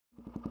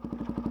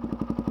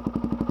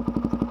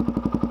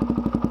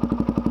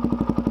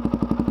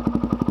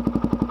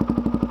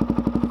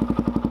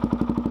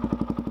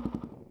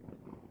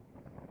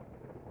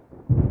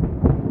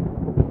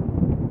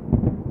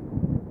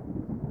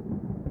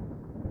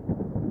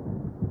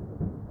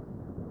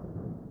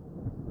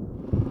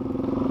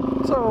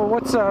So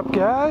what's up,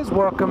 guys?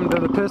 Welcome to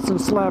the Piston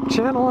Slap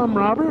channel. I'm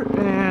Robert,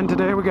 and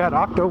today we got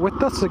Octo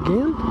with us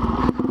again,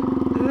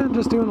 and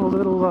just doing a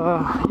little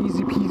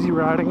easy peasy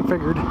riding.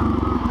 Figured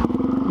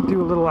do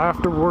a little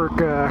after work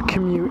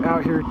commute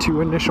out here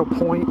to Initial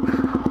Point,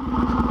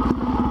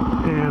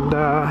 and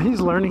he's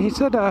learning. He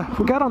said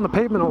we got on the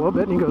pavement a little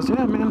bit, and he goes,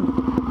 "Yeah, man,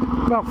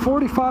 about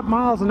 45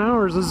 miles an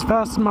hour is as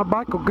fast as my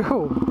bike will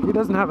go." He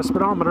doesn't have a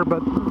speedometer,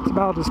 but it's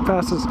about as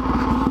fast as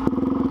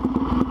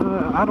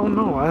I don't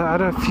know.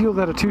 I feel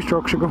that a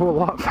two-stroke should go a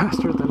lot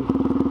faster than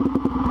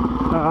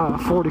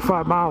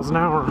 45 miles an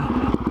hour.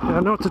 I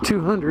know it's a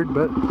 200,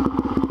 but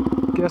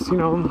I guess, you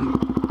know,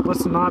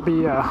 let's not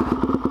be a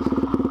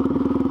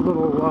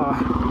little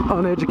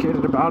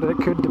uneducated about it. It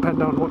could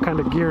depend on what kind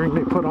of gearing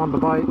they put on the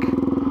bike.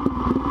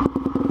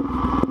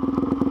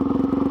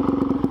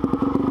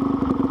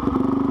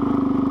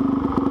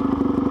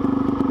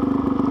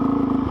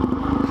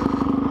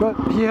 But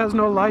he has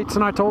no lights,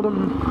 and I told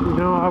him, you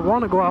know, I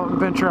want to go out and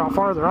venture out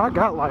farther. I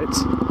got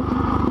lights.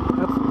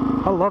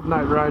 I love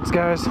night rides,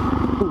 guys.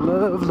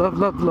 Love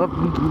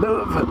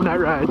night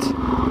rides.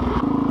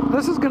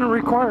 This is going to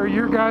require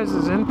your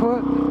guys'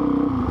 input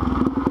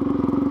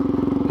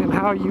and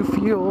how you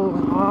feel,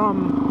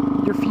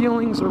 your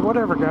feelings or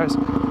whatever, guys.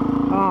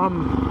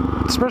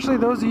 Especially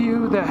those of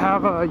you that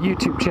have a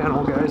YouTube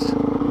channel, guys.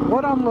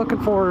 What I'm looking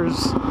for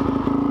is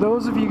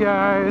those of you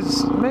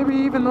guys, maybe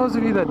even those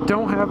of you that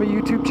don't have a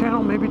YouTube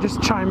channel, maybe just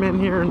chime in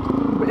here,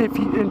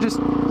 and just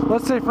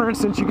let's say, for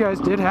instance, you guys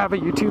did have a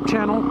YouTube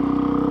channel,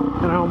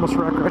 and I almost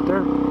wrecked right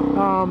there.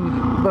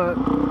 But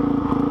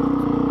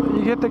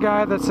you get the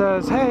guy that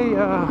says, "Hey,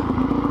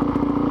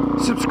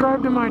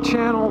 subscribe to my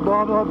channel,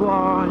 blah blah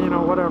blah," you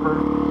know, whatever.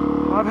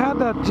 I've had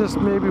that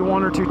just maybe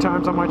one or two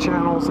times on my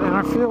channels, and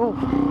I feel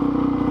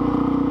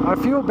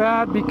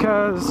bad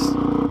because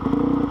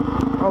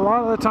a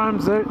lot of the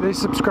times they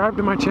subscribe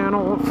to my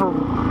channel for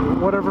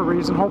whatever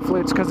reason.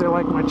 Hopefully it's because they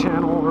like my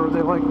channel, or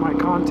they like my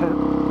content,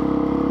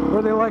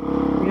 or they like,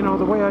 you know,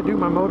 the way I do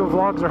my moto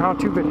vlogs or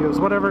how-to videos,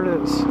 whatever it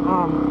is.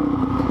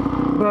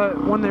 But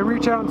when they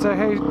reach out and say,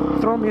 "Hey,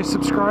 throw me a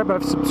subscribe,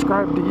 I've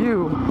subscribed to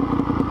you,"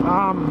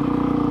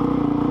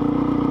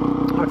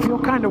 I feel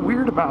kind of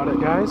weird about it,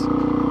 guys,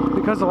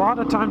 because a lot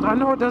of times, I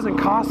know it doesn't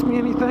cost me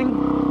anything,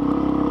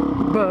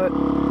 but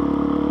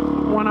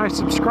when I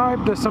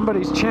subscribe to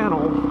somebody's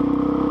channel,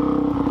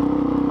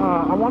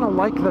 I want to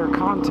like their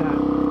content,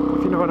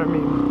 if you know what I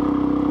mean.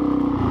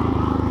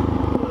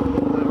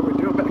 What are we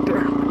doing back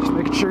there? Just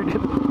making sure you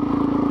didn't.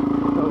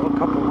 A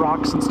couple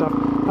rocks and stuff.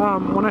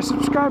 When I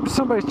subscribe to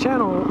somebody's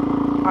channel,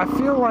 I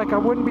feel like I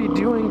wouldn't be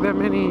doing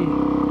them any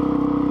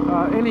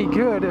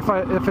good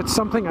if it's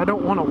something I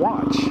don't want to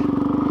watch,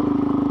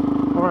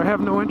 or I have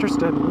no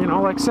interest in. You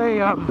know, like say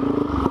a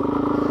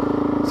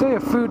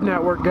Food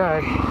Network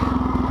guy.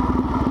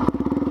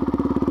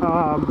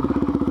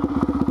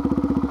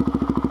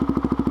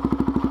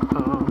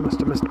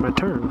 Missed my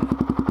turn.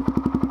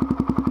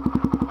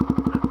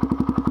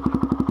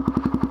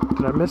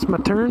 Did I miss my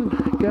turn,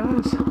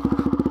 guys?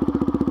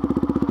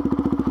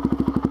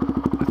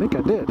 I think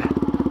I did.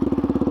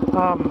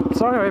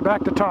 So anyway,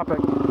 back to topic.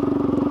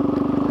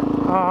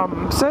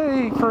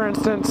 Say, for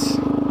instance,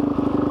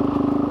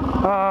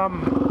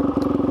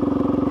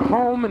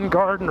 Home and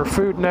Garden or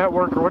Food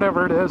Network or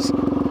whatever it is,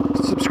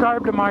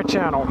 subscribe to my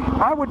channel.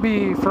 I would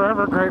be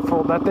forever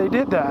grateful that they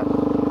did that,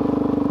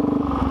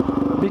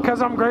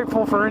 because I'm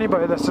grateful for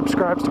anybody that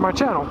subscribes to my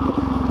channel.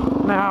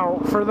 Now,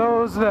 for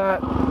those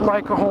that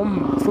like a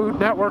Home Food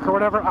Network or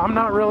whatever, I'm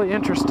not really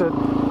interested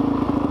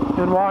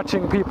in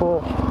watching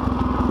people.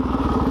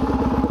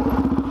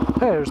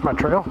 Hey, there's my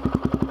trail.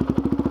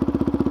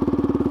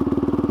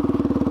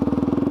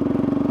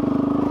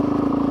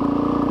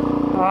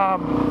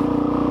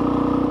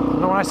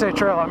 When I say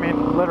trail, I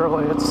mean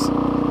literally. It's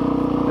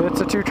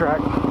a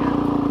two-track.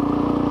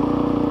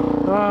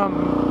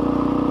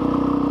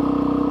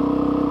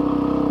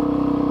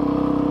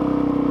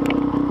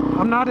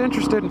 I'm not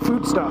interested in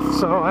food stuff,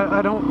 so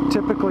I don't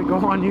typically go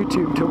on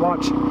YouTube to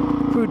watch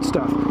food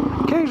stuff.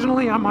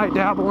 Occasionally I might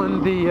dabble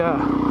in the,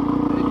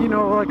 you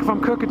know, like if I'm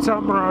cooking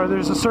something or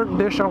there's a certain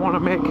dish I want to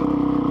make,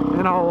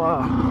 and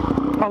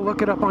I'll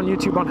look it up on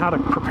YouTube on how to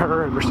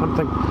prepare it or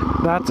something.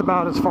 That's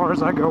about as far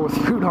as I go with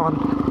food on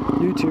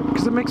YouTube,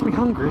 because it makes me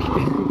hungry.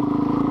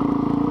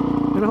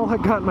 And all I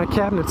got in my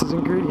cabinets is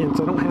ingredients.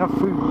 I don't have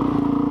food.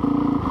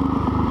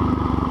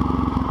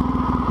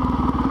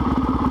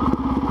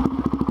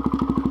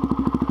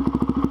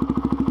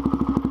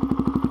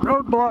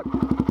 Roadblock.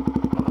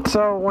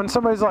 So when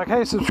somebody's like,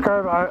 "Hey,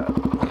 subscribe,"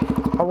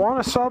 I want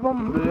to sub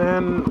them,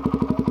 and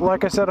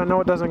like I said, I know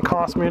it doesn't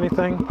cost me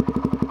anything,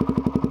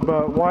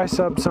 but why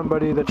sub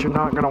somebody that you're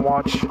not going to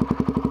watch?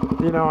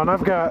 You know, and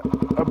I've got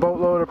a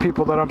boatload of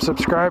people that I'm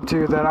subscribed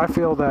to that I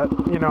feel that,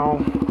 you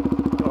know,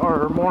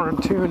 are more in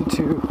tune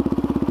to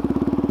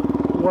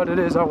what it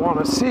is I want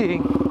to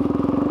see.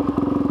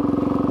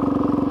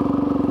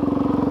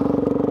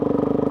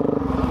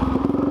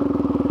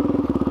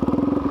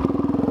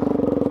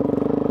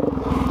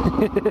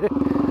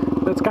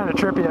 That's kind of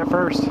trippy at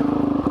first.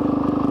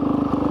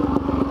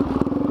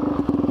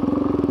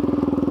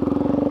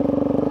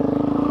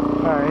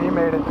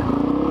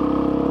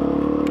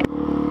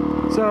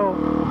 So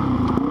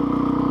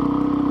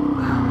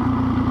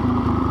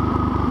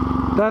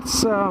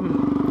that's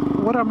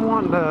what I'm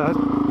wanting to,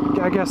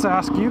 I guess,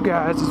 ask you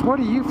guys is, what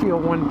do you feel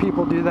when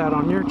people do that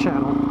on your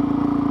channel?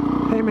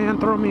 Hey man,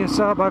 throw me a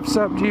sub, I've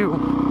subbed you.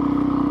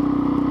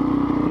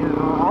 You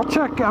know, I'll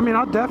check, I mean,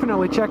 I'll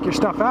definitely check your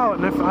stuff out,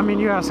 and if, I mean,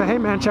 you guys say, hey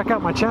man, check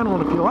out my channel,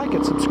 and if you like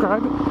it,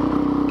 subscribe.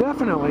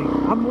 Definitely.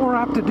 I'm more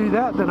apt to do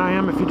that than I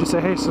am if you just say,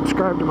 hey,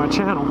 subscribe to my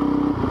channel,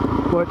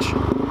 which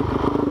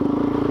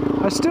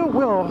I still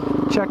will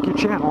check your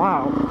channel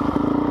out.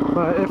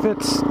 But if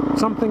it's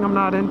something I'm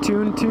not in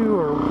tune to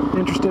or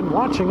interested in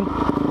watching,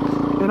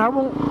 and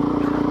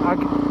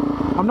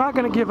I'm not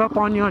going to give up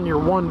on you on your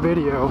one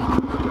video.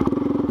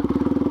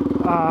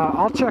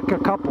 I'll check a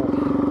couple,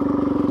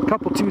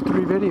 2,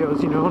 3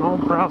 videos, you know, and I'll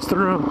browse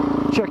through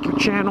them, check your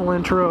channel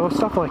intro,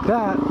 stuff like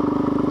that,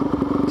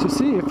 to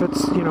see if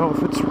it's, you know,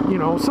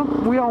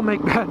 we all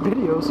make bad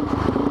videos.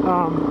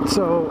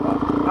 So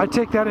I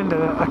take that into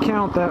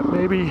account, that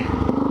maybe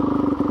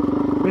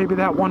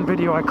that one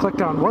video I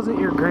clicked on wasn't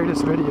your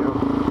greatest video.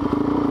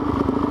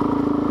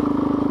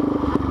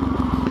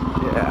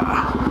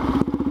 Yeah.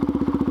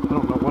 I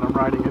don't know what I'm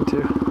riding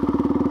into.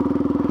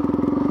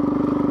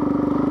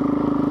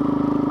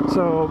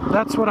 So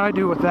that's what I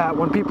do with that.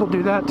 When people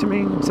do that to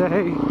me and say,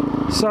 hey,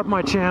 sub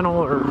my channel,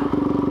 or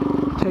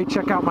hey,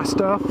 check out my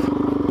stuff,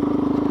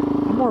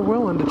 I'm more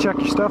willing to check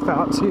your stuff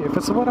out and see if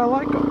it's what I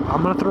like.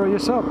 I'm going to throw you a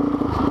sub.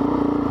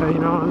 You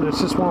know, and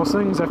it's just one of those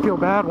things. I feel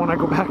bad when I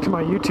go back to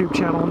my YouTube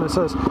channel and it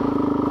says,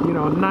 you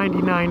know,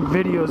 99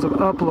 videos of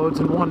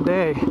uploads in one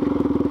day.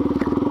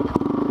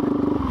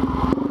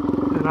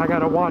 And I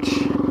gotta watch,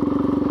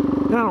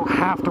 and I don't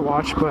have to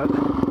watch, but,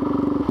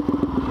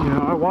 you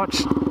know, I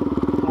watch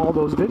all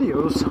those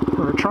videos,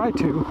 or try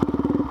to.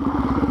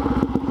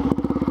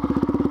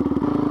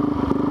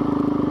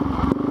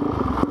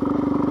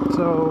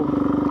 So,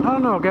 I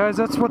don't know, guys,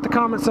 that's what the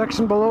comment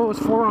section below is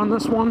for on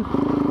this one.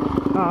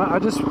 I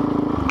just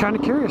kind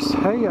of curious.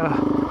 Hey, you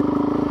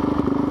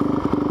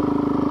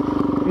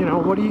know,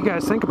 what do you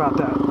guys think about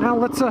that? Now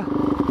let's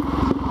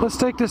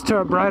take this to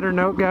a brighter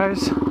note,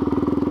 guys.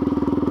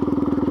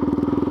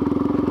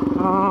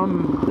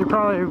 You're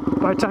probably,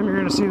 by the time you're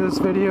going to see this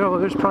video,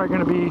 there's probably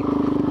going to be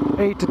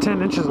 8 to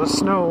 10 inches of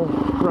snow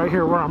right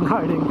here where I'm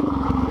riding.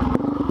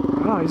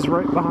 Oh, he's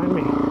right behind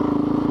me.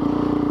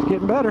 It's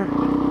getting better.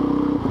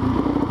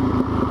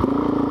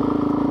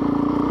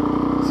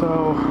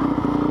 So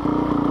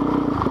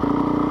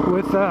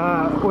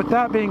with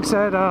that being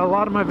said, a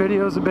lot of my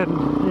videos have been,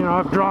 you know,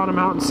 I've drawn them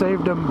out and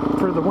saved them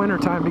for the winter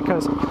time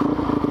because,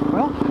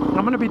 well,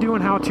 I'm going to be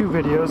doing how-to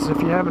videos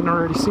if you haven't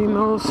already seen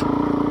those.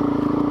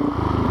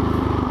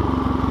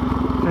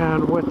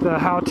 And with the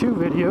how-to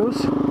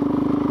videos,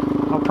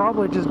 I'll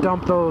probably just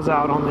dump those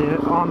out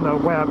on the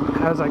web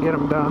as I get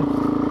them done.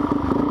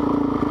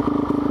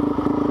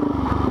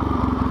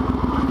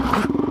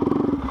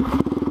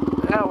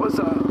 That was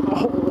a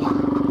hole.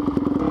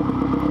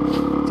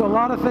 So a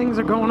lot of things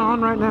are going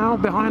on right now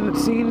behind the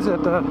scenes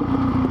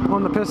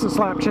on the Piston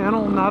Slap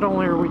channel. Not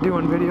only are we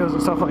doing videos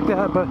and stuff like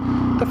that, but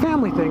the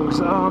family things.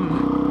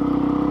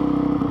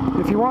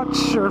 If you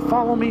watch or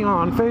follow me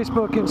on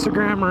Facebook,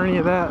 Instagram, or any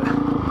of that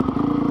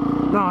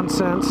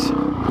nonsense,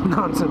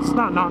 it's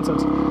not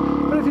nonsense,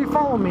 but if you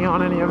follow me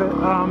on any of it,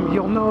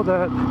 you'll know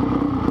that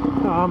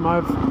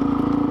I've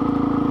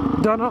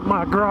done up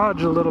my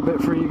garage a little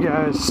bit for you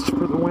guys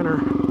for the winter.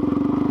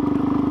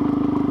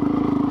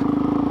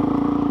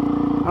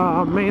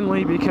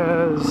 Mainly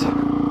because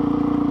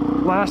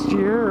last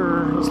year,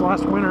 or this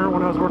last winter,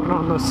 when I was working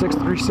on the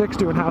 636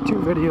 doing how-to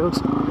videos,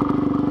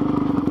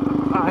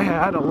 I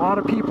had a lot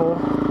of people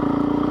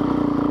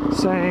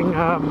saying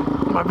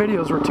my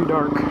videos were too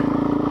dark.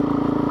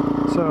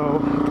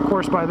 So, of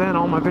course, by then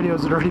all my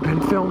videos had already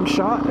been filmed,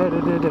 shot,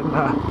 edited, and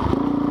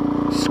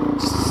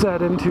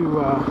set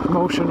into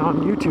motion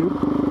on YouTube.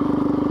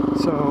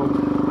 So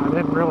I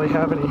didn't really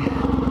have any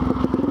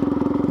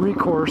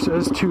recourse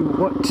as to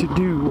what to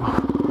do.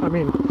 I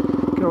mean,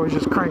 you could always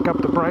just crank up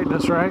the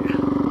brightness, right?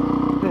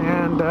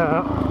 And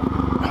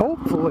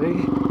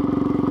hopefully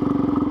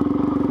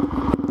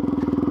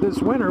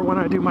this winter, when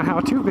I do my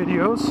how-to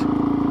videos,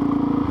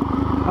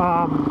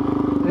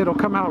 it'll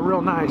come out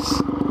real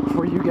nice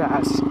for you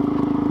guys.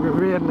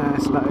 Real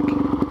nice, like.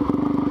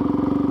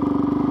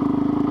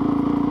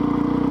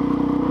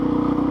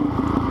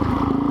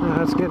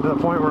 Now it's getting to the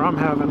point where I'm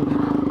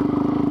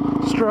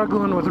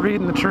struggling with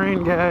reading the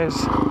terrain, guys.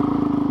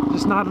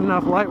 Just not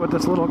enough light with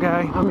this little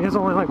guy. I mean, it's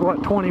only like,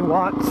 what, 20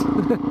 watts?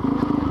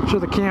 I'm sure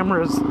the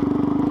camera it's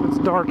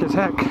dark as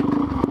heck.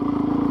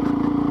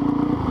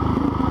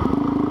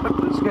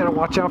 Just gotta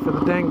watch out for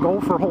the dang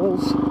gopher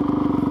holes.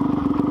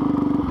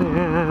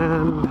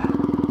 And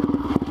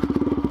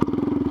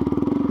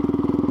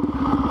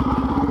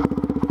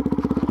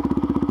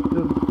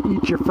they'll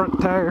eat your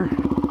front tire.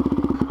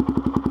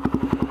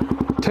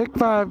 Take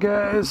 5,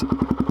 guys.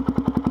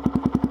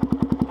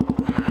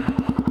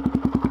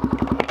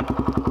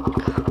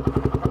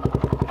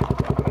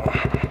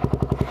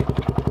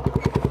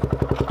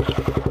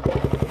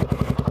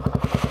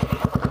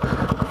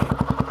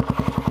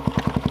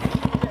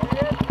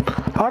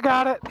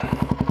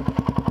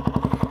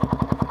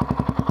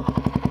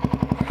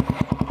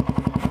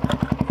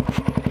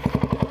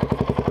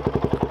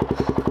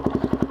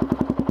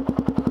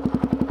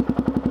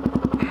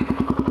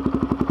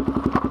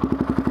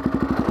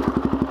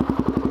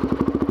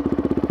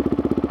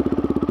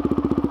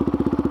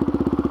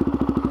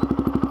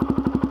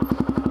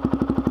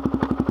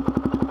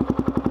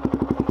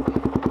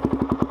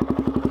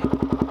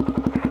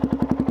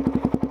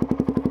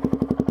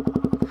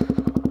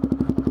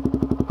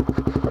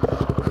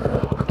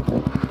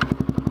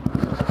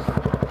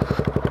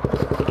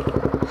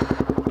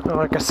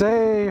 Like I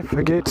say, if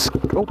the gate's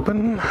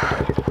open,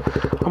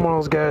 I'm one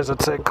of those guys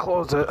that say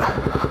close it.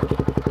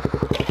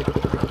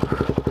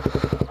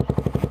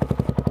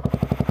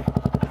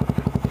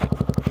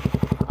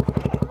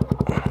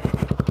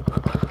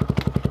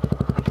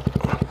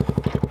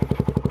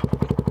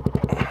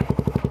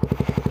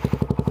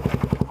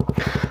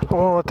 I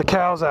won't let the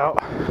cows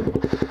out,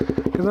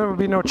 because there would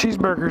be no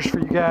cheeseburgers for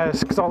you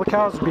guys, because all the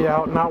cows would be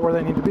out, not where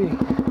they need to be. I'm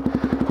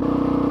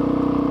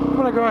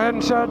going to go ahead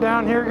and shut it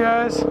down here,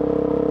 guys.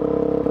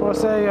 I want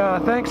to say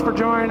thanks for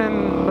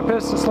joining the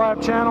Piston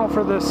Slab channel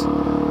for this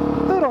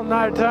little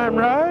nighttime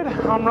ride.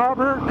 I'm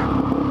Robert.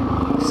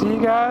 See you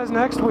guys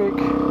next week.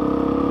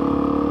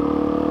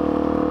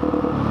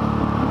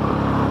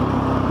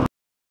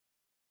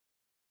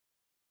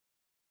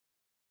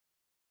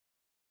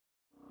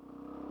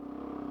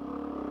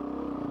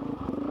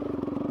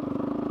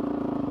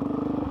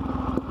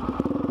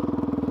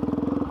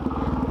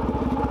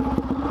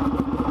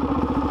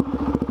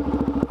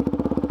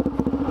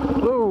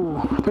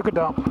 Took a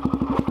dump.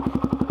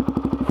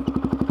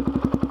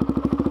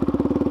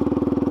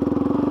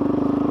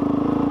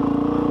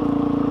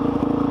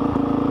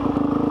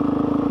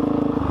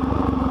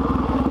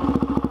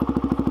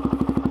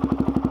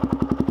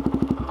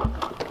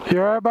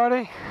 You alright,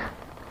 buddy?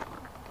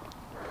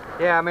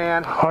 Yeah,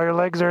 man. All your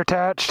legs are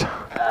attached?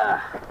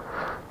 That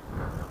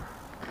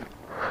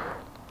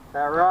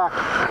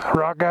rock.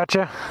 Rock got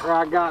you?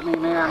 Rock got me,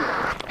 man.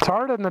 It's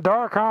hard in the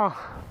dark, huh?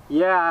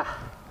 Yeah.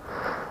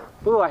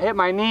 Ooh, I hit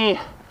my knee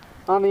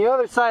on the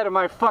other side of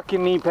my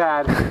fucking knee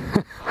pad.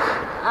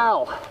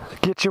 Ow.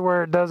 Get you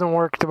where it doesn't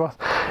work to both.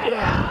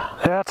 Yeah.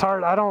 Yeah, it's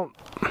hard. I don't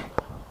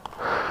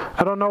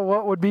know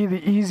what would be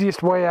the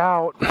easiest way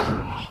out.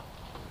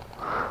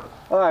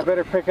 Oh, I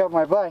better pick up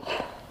my bike.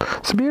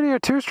 It's the beauty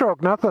of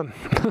two-stroke, nothing.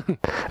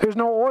 There's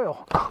no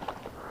oil.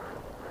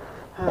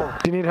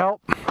 Do you need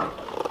help?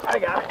 I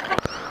got it.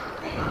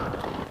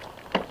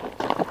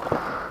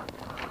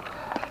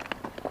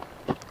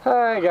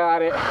 I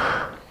got it.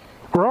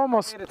 We're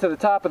almost Made it to the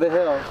top of the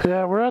hill.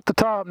 Yeah, we're at the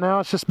top now.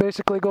 It's just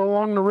basically go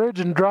along the ridge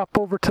and drop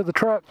over to the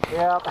truck.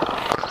 Yep.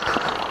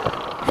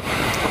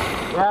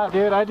 Yeah,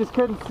 dude, I just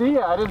couldn't see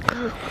it. I didn't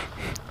see it.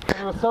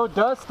 It was so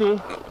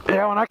dusty.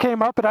 Yeah, when I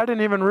came up it, I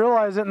didn't even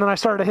realize it, and then I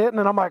started hitting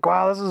it. I'm like,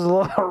 wow, this is a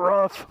little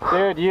rough.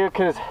 Dude, you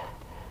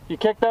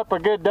kicked up a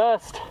good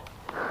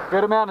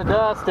amount of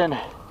dust, and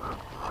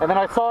then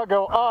I saw it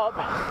go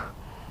up,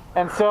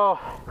 and so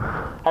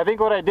I think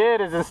what I did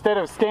is instead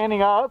of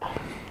standing up,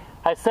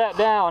 I sat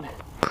down,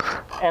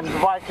 and the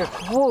bike just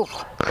whoop.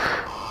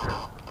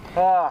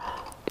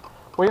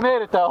 We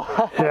made it though.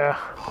 Yeah,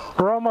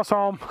 we're almost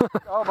home.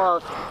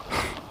 Almost.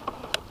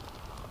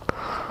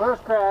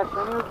 First crash,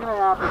 I knew it was gonna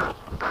happen.